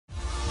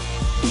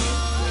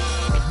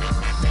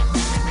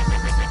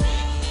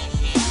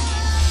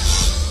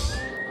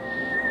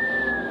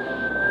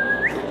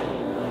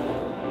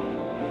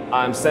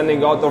I'm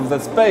standing out of the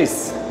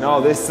space. No,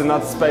 this is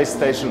not a space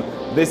station.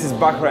 This is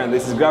Bahrain.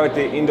 This is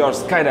gravity indoor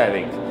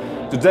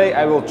skydiving. Today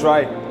I will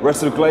try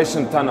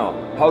recirculation tunnel.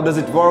 How does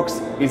it work?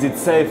 Is it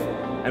safe?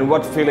 And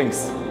what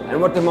feelings and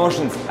what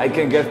emotions I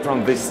can get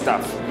from this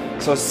stuff.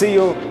 So see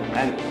you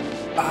and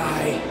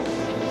bye.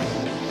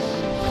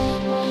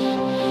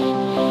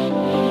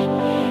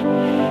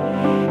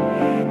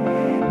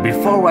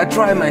 Before I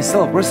try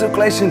myself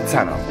recirculation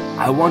tunnel,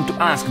 I want to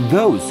ask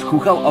those who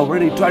have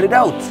already tried it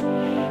out.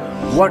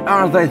 What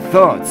are their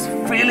thoughts,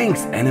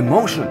 feelings and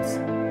emotions?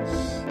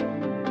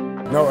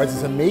 No,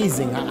 it's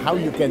amazing how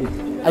you can,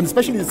 and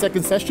especially the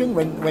second session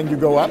when you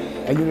go up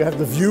and you have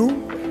the view.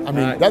 I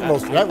mean, that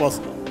was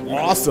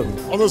awesome.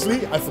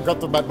 Honestly, I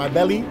forgot about my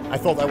belly. I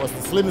thought I was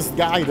the slimmest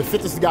guy, the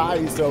fittest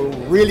guy, so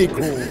really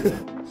cool.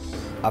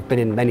 I've been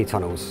in many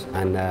tunnels,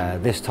 and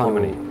this tunnel, how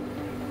many?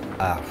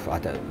 I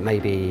don't,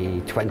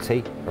 maybe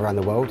 20 around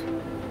the world,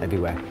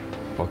 everywhere.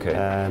 Okay.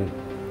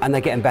 And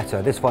they're getting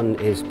better. This one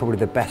is probably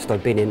the best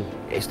I've been in.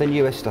 It's the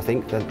newest, I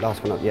think, the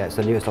last one, yeah, it's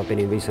the newest I've been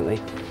in recently,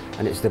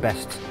 and it's the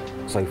best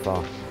so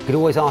far. You could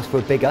always ask for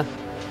a bigger,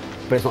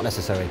 but it's not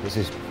necessary. This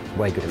is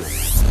way good enough.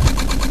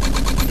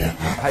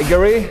 Hi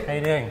Gary. How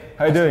you doing?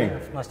 How you doing?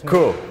 Nice to meet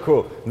Cool, you.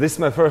 cool. This is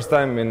my first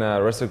time in a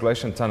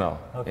recirculation tunnel,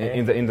 Okay.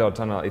 in the indoor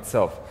tunnel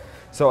itself.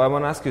 So I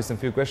want to ask you some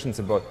few questions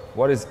about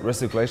what is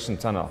recirculation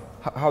tunnel?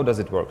 How does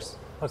it work?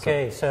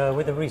 Okay, so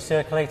with the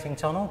recirculating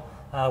tunnel,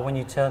 when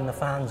you turn the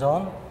fans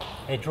on,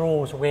 it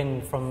draws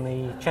wind from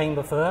the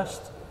chamber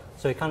first.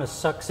 So it kind of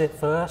sucks it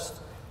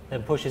first,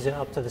 then pushes it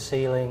up to the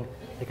ceiling.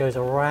 It goes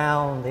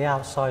around the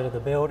outside of the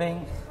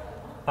building,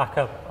 back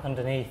up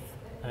underneath,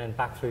 and then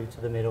back through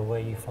to the middle where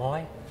you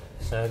fly.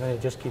 So then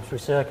it just keeps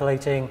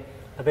recirculating,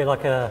 a bit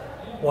like a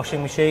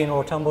washing machine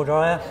or a tumble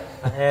dryer,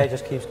 and air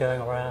just keeps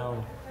going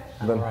around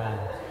and around.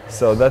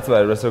 So that's why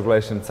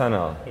recirculation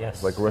tunnel,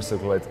 Yes. like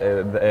recirculate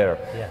the air.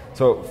 Yeah.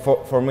 So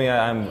for me,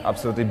 I'm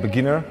absolutely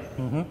beginner.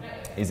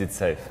 Is it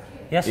safe?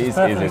 Yes, it's Is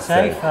perfectly it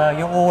safe.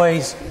 You're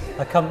always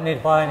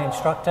accompanied by an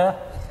instructor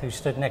who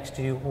stood next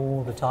to you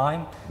all the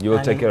time. You will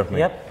And take care of me?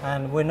 Yep,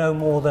 and we're no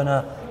more than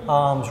an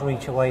arm's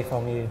reach away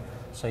from you,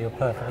 so you're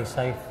perfectly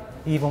safe.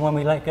 Even when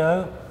we let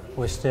go,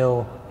 we're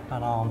still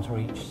an arm's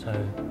reach, so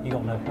you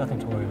got nothing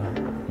to worry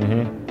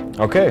about.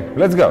 Okay,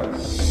 let's go.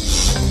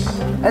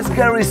 As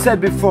Gary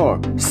said before,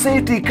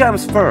 safety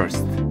comes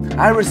first.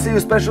 I receive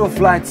special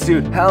flight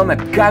suit,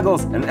 helmet,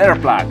 goggles and air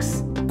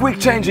plugs. Quick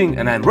changing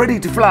and I'm ready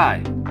to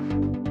fly.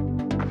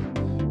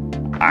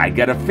 I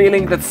get a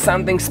feeling that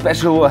something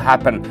special will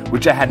happen,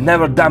 which I had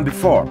never done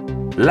before.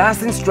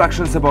 Last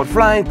instructions about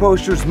flying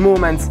postures,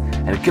 movements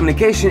and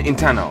communication in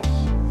tunnel.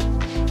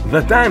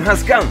 The time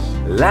has come.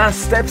 Last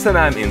steps and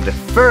I'm in the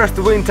first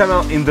wind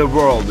tunnel in the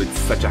world with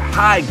such a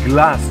high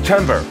glass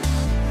chamber.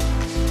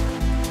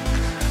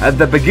 At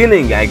the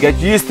beginning I get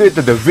used to it,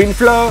 to the wind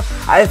flow,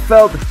 I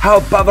felt how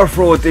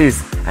powerful it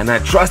is and I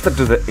trusted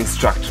to the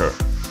instructor.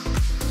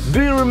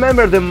 Do you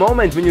remember the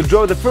moment when you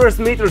drove the first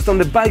meters on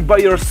the bike by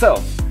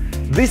yourself?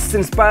 This is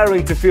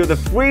inspiring to feel the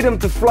freedom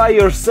to fly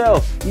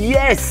yourself,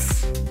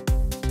 yes!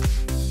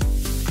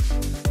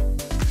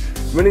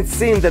 When it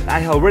seemed that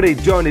I already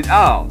joined it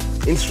all,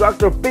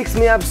 instructor picks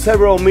me up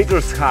several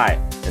meters high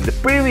and the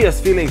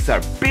previous feelings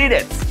are beat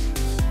it!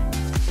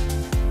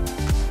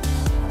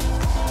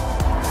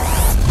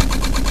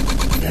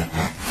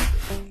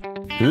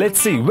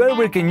 Let's see where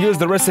we can use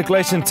the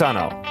recirculation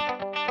tunnel.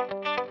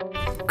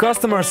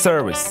 Customer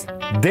service.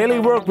 Daily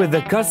work with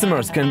the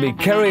customers can be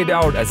carried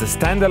out as a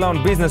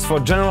standalone business for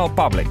general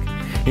public,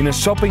 in a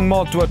shopping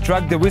mall to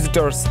attract the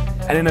visitors,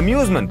 and an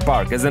amusement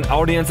park as an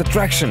audience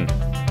attraction.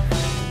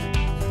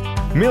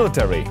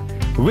 Military.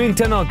 Wind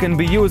tunnel can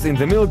be used in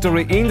the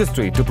military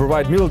industry to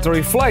provide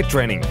military flight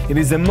training. It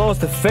is the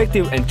most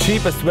effective and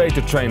cheapest way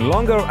to train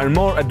longer and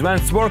more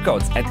advanced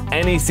workouts at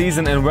any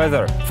season and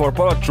weather for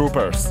polo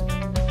troopers.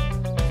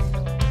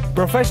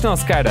 Professional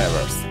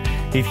skydivers.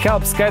 It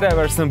helps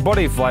skydivers and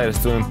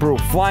bodyflyers to improve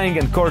flying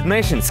and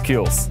coordination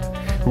skills.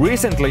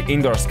 Recently,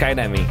 indoor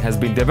skydiving has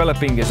been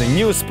developing as a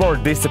new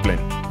sport discipline.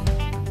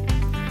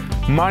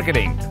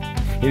 Marketing.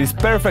 It is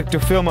perfect to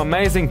film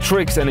amazing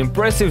tricks and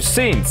impressive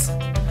scenes.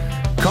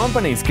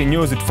 Companies can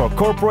use it for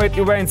corporate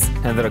events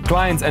and their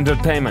clients'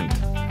 entertainment.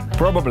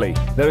 Probably,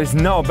 there is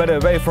no better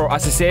way for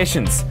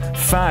associations,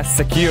 fast,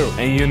 secure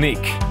and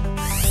unique.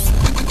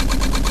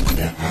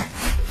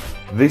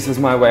 This is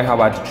my way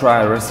how I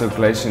try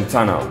recirculation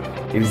tunnel.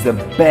 It is the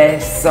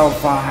best so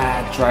far I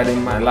had tried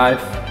in my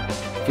life.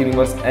 Feeling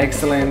was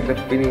excellent, the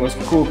feeling was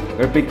cool.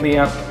 They picked me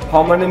up.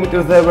 How many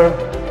meters there were?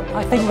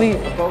 I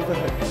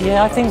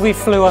think we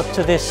flew up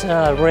to this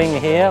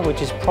ring here,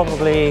 which is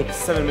probably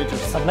 7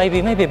 meters. maybe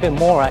a bit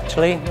more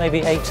actually, maybe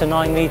 8 to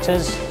 9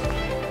 meters.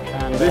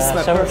 And, This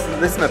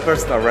is my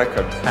personal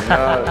record.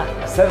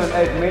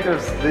 7-8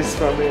 meters. This is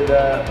for me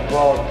the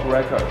world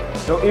record.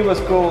 So it was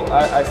cool.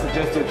 I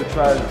suggest you to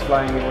try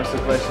flying in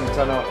recirculation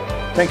tunnel.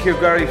 Thank you,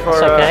 Gary, for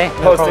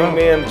hosting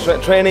me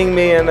and training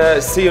me.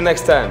 And see you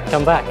next time.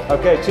 Come back.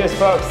 Okay, cheers,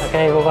 folks.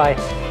 Okay, bye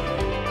bye.